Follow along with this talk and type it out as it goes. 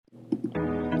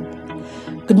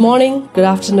Good morning, good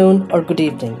afternoon, or good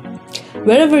evening.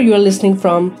 Wherever you are listening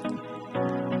from,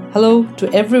 hello to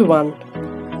everyone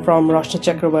from Roshni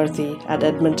Chakravarti at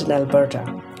Edmonton, Alberta.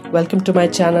 Welcome to my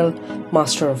channel,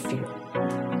 Master of Fear.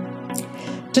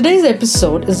 Today's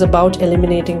episode is about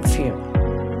eliminating fear.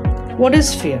 What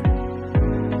is fear?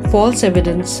 False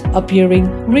evidence appearing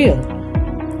real.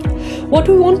 What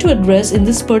we want to address in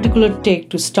this particular take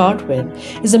to start with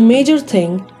is a major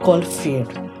thing called fear.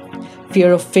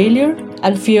 Fear of failure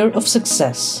and fear of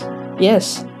success.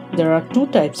 Yes, there are two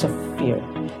types of fear.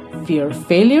 Fear of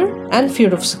failure and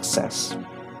fear of success.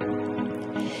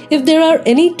 If there are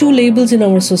any two labels in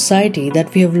our society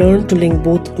that we have learned to link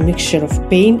both a mixture of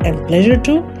pain and pleasure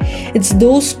to, it's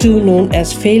those two known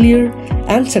as failure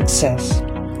and success,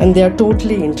 and they are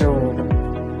totally interwoven.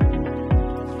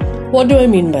 What do I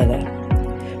mean by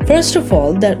that? First of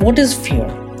all, what is fear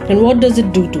and what does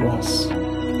it do to us?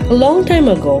 A long time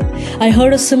ago, I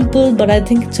heard a simple but I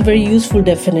think it's a very useful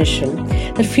definition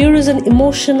that fear is an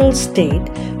emotional state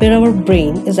where our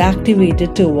brain is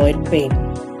activated to avoid pain.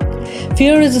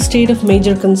 Fear is a state of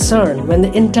major concern when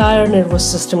the entire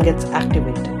nervous system gets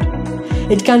activated.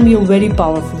 It can be a very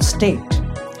powerful state.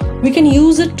 We can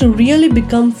use it to really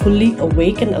become fully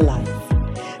awake and alive.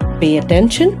 Pay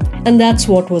attention, and that's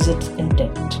what was its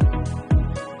intent.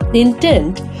 The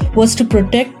intent was to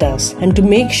protect us and to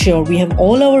make sure we have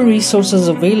all our resources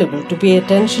available to pay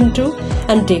attention to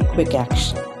and take quick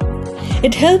action.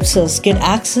 It helps us get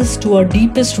access to our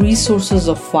deepest resources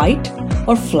of fight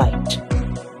or flight.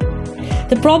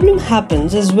 The problem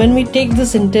happens is when we take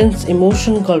this intense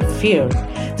emotion called fear,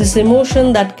 this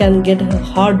emotion that can get our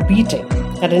heart beating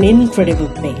at an incredible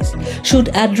pace, shoot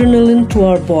adrenaline to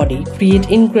our body,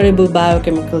 create incredible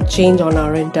biochemical change on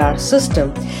our entire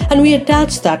system, and we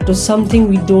attach that to something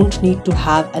we don't need to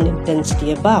have an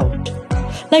intensity about.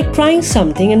 Like trying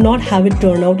something and not have it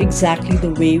turn out exactly the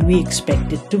way we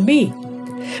expect it to be.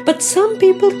 But some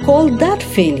people call that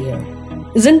failure.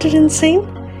 Isn't it insane?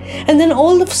 And then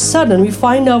all of a sudden we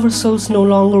find ourselves no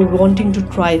longer wanting to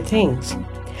try things.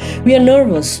 We are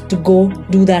nervous to go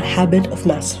do that habit of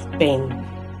massive pain.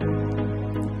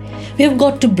 We have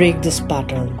got to break this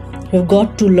pattern. We've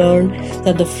got to learn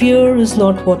that the fear is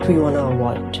not what we want to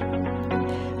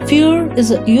avoid. Fear is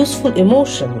a useful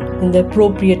emotion in the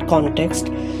appropriate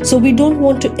context, so we don't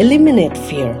want to eliminate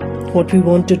fear. What we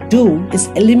want to do is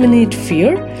eliminate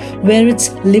fear where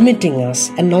it's limiting us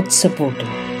and not supporting.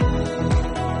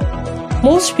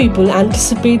 Most people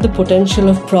anticipate the potential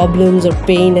of problems or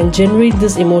pain and generate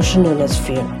this emotion known as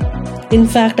fear. In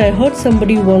fact, I heard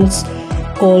somebody once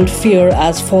called fear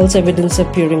as false evidence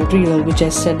appearing real, which I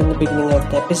said in the beginning of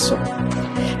the episode.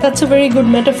 That's a very good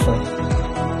metaphor.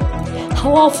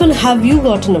 How often have you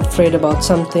gotten afraid about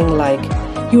something like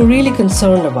you're really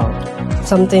concerned about,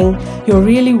 something you're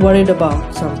really worried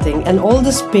about something, and all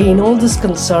this pain, all this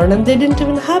concern, and they didn't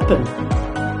even happen?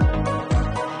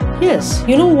 Yes,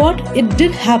 you know what? It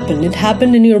did happen. It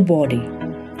happened in your body.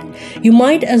 You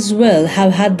might as well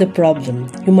have had the problem.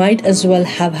 You might as well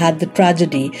have had the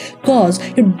tragedy because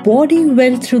your body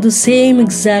went through the same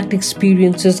exact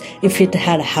experiences if it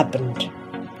had happened.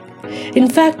 In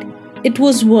fact, it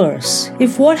was worse.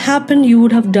 If what happened, you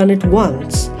would have done it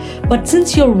once. But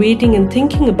since you're waiting and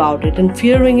thinking about it and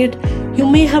fearing it, you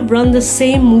may have run the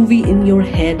same movie in your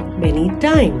head many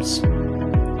times.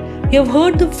 You have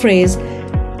heard the phrase,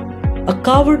 "A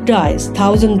coward dies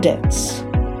 1,000 deaths.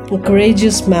 A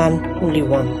courageous man, only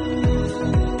one."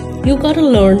 You gotta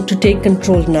learn to take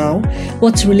control now,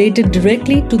 what's related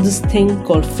directly to this thing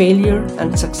called failure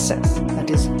and success,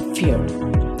 that is fear.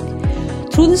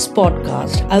 Through this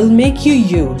podcast, I will make you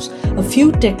use a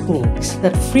few techniques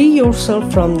that free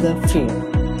yourself from the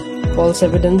fear. False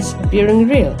evidence appearing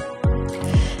real.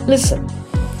 Listen,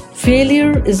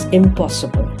 failure is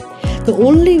impossible. The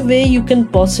only way you can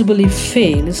possibly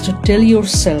fail is to tell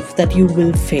yourself that you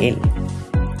will fail.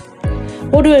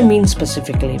 What do I mean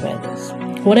specifically by this?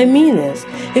 What I mean is,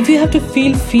 if you have to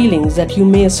feel feelings that you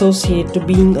may associate to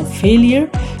being a failure,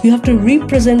 you have to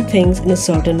represent things in a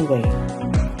certain way.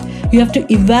 You have to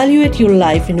evaluate your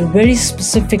life in a very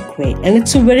specific way, and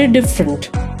it's very different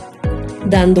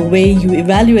than the way you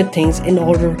evaluate things in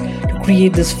order to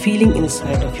create this feeling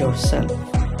inside of yourself.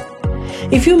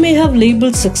 If you may have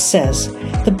labeled success,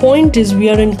 the point is we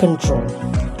are in control.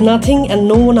 Nothing and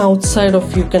no one outside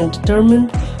of you can determine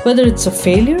whether it's a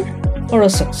failure or a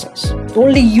success.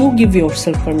 Only you give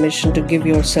yourself permission to give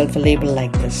yourself a label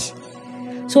like this.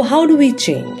 So how do we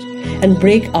change and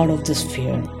break out of this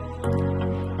fear?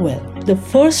 Well, the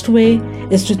first way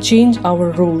is to change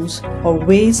our rules or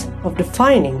ways of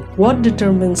defining what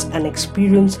determines an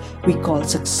experience we call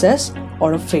success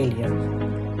or a failure.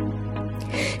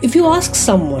 If you ask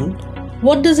someone,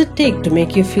 what does it take to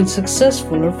make you feel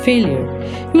successful or failure,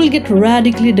 you will get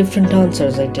radically different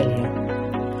answers, I tell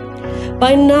you.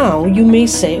 By now, you may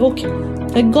say, okay,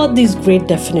 I got these great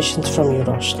definitions from you,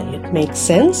 Roshni. It makes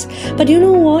sense. But you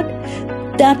know what?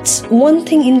 That's one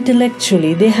thing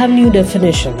intellectually, they have new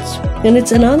definitions. And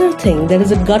it's another thing, there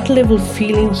is a gut level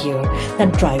feeling here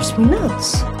that drives me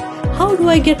nuts. How do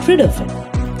I get rid of it?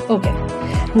 Okay,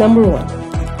 number one.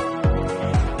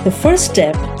 The first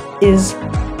step is,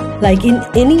 like in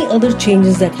any other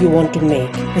changes that you want to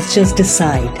make, is just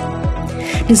decide.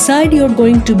 Decide you're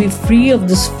going to be free of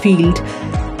this field.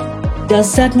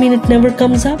 Does that mean it never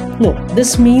comes up? No,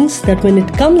 this means that when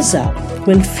it comes up,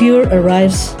 when fear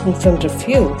arrives in front of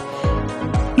you,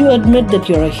 you admit that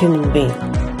you're a human being.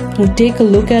 You take a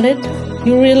look at it,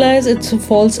 you realize it's a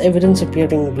false evidence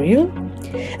appearing real,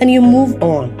 and you move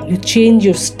on. You change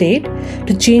your state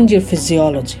to change your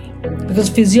physiology. Because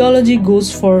physiology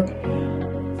goes for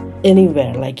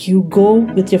anywhere. Like you go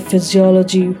with your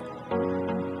physiology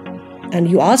and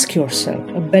you ask yourself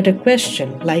a better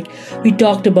question, like we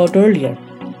talked about earlier.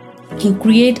 You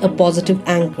create a positive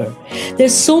anchor.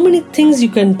 There's so many things you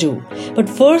can do, but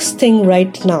first thing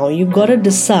right now, you gotta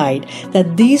decide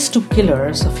that these two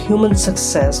killers of human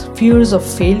success, fears of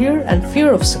failure and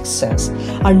fear of success,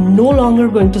 are no longer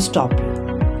going to stop you.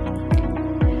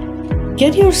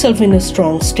 Get yourself in a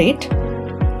strong state,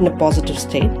 in a positive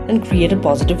state, and create a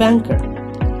positive anchor.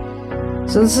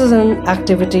 So this is an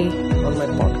activity on my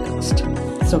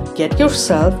podcast. So get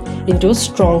yourself into a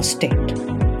strong state.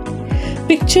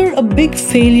 Picture a big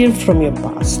failure from your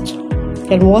past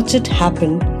and watch it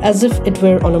happen as if it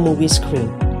were on a movie screen.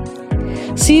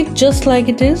 See it just like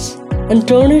it is and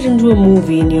turn it into a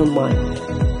movie in your mind.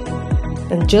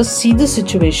 And just see the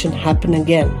situation happen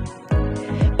again.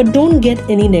 But don't get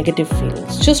any negative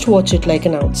feelings. Just watch it like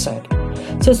an outsider.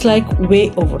 So it's like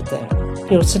way over there.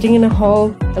 You're sitting in a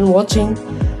hall and watching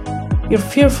your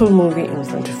fearful movie in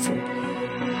front of you.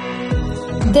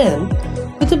 Then,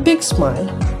 with a big smile,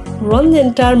 run the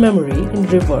entire memory in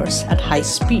reverse at high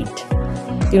speed.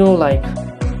 You know, like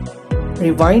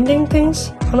rewinding things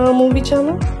on our movie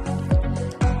channel.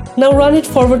 Now run it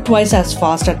forward twice as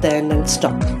fast at the end and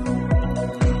stop.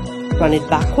 Run it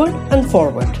backward and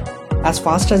forward as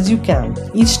fast as you can,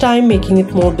 each time making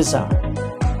it more bizarre.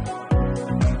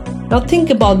 Now think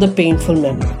about the painful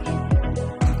memory.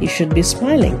 You should be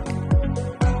smiling.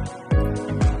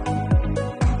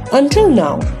 Until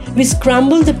now, we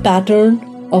scrambled the pattern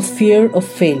of fear of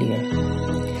failure.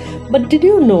 But did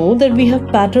you know that we have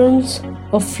patterns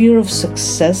of fear of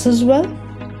success as well?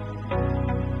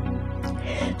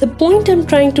 The point I'm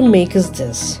trying to make is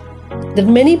this, that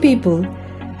many people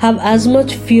have as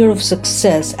much fear of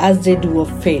success as they do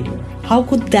of failure. How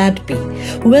could that be?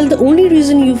 Well, the only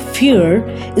reason you fear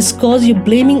is because you're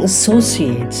blaming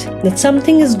associates, that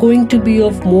something is going to be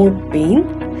of more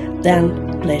pain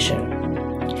than pleasure.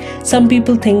 Some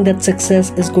people think that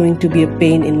success is going to be a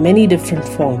pain in many different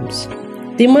forms.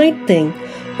 They might think,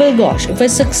 well gosh, if I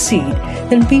succeed,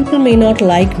 then people may not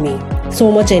like me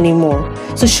so much anymore.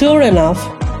 So sure enough,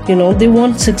 they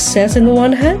want success in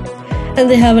one hand and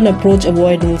they have an approach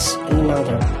avoidance in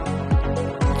another.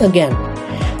 Again,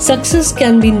 success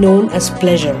can be known as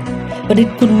pleasure, but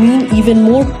it could mean even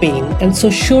more pain, and so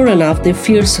sure enough they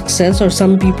fear success, or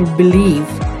some people believe,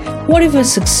 what if I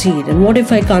succeed and what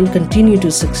if I can't continue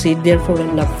to succeed, therefore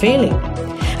end up failing?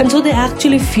 And so they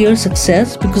actually fear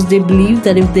success because they believe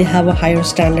that if they have a higher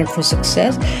standard for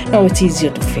success, now it's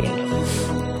easier to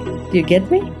fail. Do you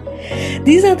get me?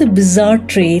 These are the bizarre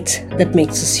traits that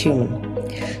makes us human.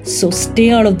 So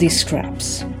stay out of these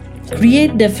traps.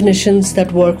 Create definitions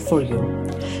that work for you.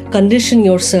 Condition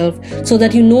yourself so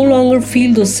that you no longer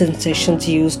feel those sensations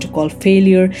you used to call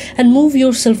failure, and move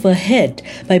yourself ahead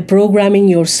by programming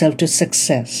yourself to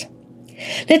success.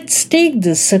 Let's take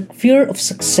this fear of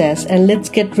success and let's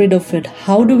get rid of it.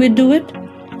 How do we do it?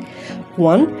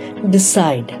 1.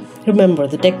 Decide. Remember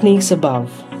the techniques above.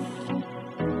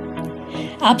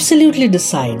 Absolutely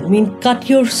decide. Cut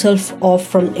yourself off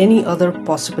from any other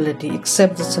possibility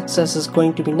except that success is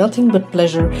going to be nothing but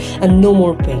pleasure and no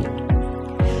more pain.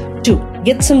 2.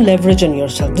 Get some leverage on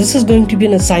yourself. This is going to be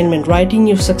an assignment. Writing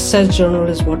your success journal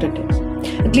is what it is.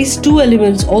 At least 2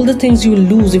 elements, all the things you will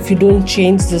lose if you don't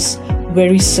change this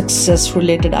very success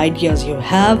related ideas you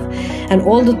have, and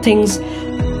all the things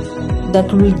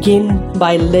that will gain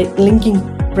by linking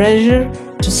pressure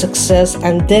to success,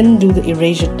 and then do the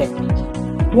erasure technique.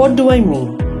 What do I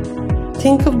mean?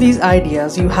 Think of these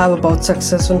ideas you have about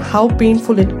success and how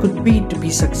painful it could be to be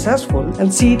successful,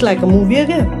 and see it like a movie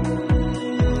again.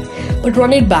 But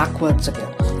run it backwards again.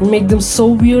 and make them so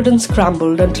weird and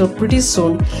scrambled until pretty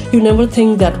soon you never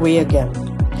think that way again.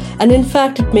 And in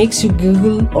fact, it makes you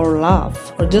giggle or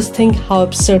laugh or just think how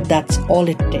absurd that's all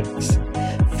it takes.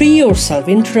 Free yourself,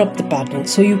 interrupt the pattern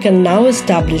so you can now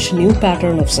establish a new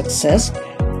pattern of success,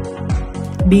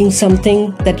 being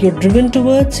something that you're driven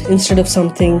towards instead of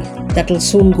something that will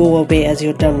soon go away as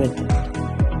you're done with it.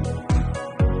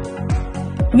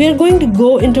 We are going to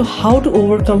go into how to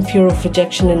overcome fear of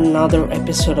rejection in another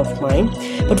episode of mine,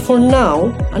 but for now,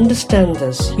 understand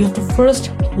this. You have to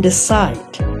first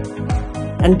decide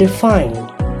and define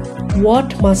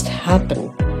what must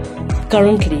happen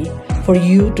currently for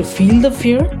you to feel the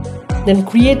fear, then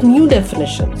create new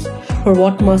definitions for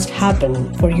what must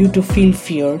happen for you to feel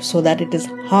fear so that it is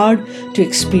hard to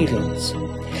experience.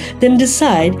 Then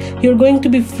decide you're going to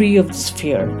be free of this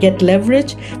fear. Get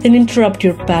leverage, then interrupt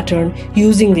your pattern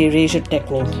using the erasure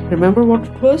technique. Remember what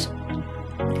it was?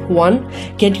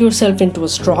 1. Get yourself into a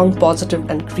strong positive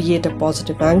and create a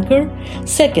positive anchor.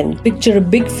 2. Picture a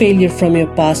big failure from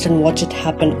your past and watch it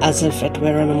happen as if it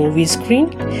were on a movie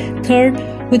screen. 3.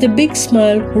 With a big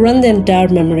smile, run the entire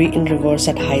memory in reverse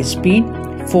at high speed.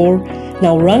 4.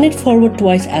 Now run it forward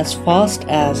twice as fast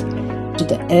as to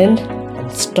the end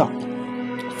and stop.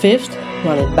 5th,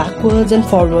 run it backwards and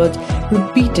forwards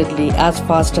repeatedly as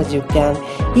fast as you can,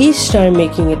 each time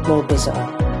making it more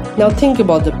bizarre. Now think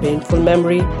about the painful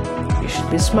memory. You should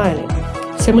be smiling.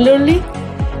 Similarly,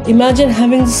 imagine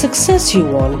having the success you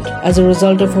want as a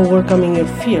result of overcoming your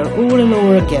fear over and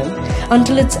over again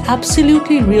until it's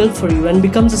absolutely real for you and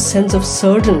becomes a sense of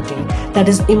certainty that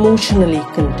is emotionally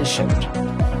conditioned.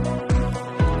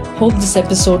 Hope this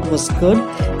episode was good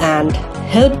and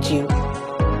helped you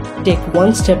take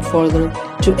one step further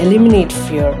to eliminate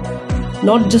fear.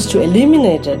 Not just to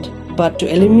eliminate it, but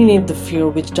to eliminate the fear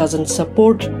which doesn't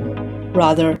support you.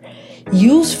 Rather,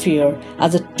 use fear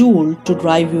as a tool to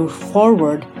drive you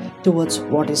forward towards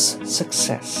what is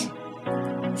success.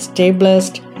 Stay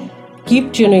blessed.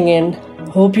 Keep tuning in.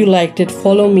 Hope you liked it.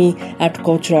 Follow me at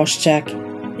Coach Roshchak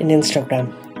in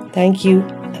Instagram. Thank you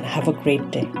and have a great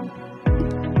day.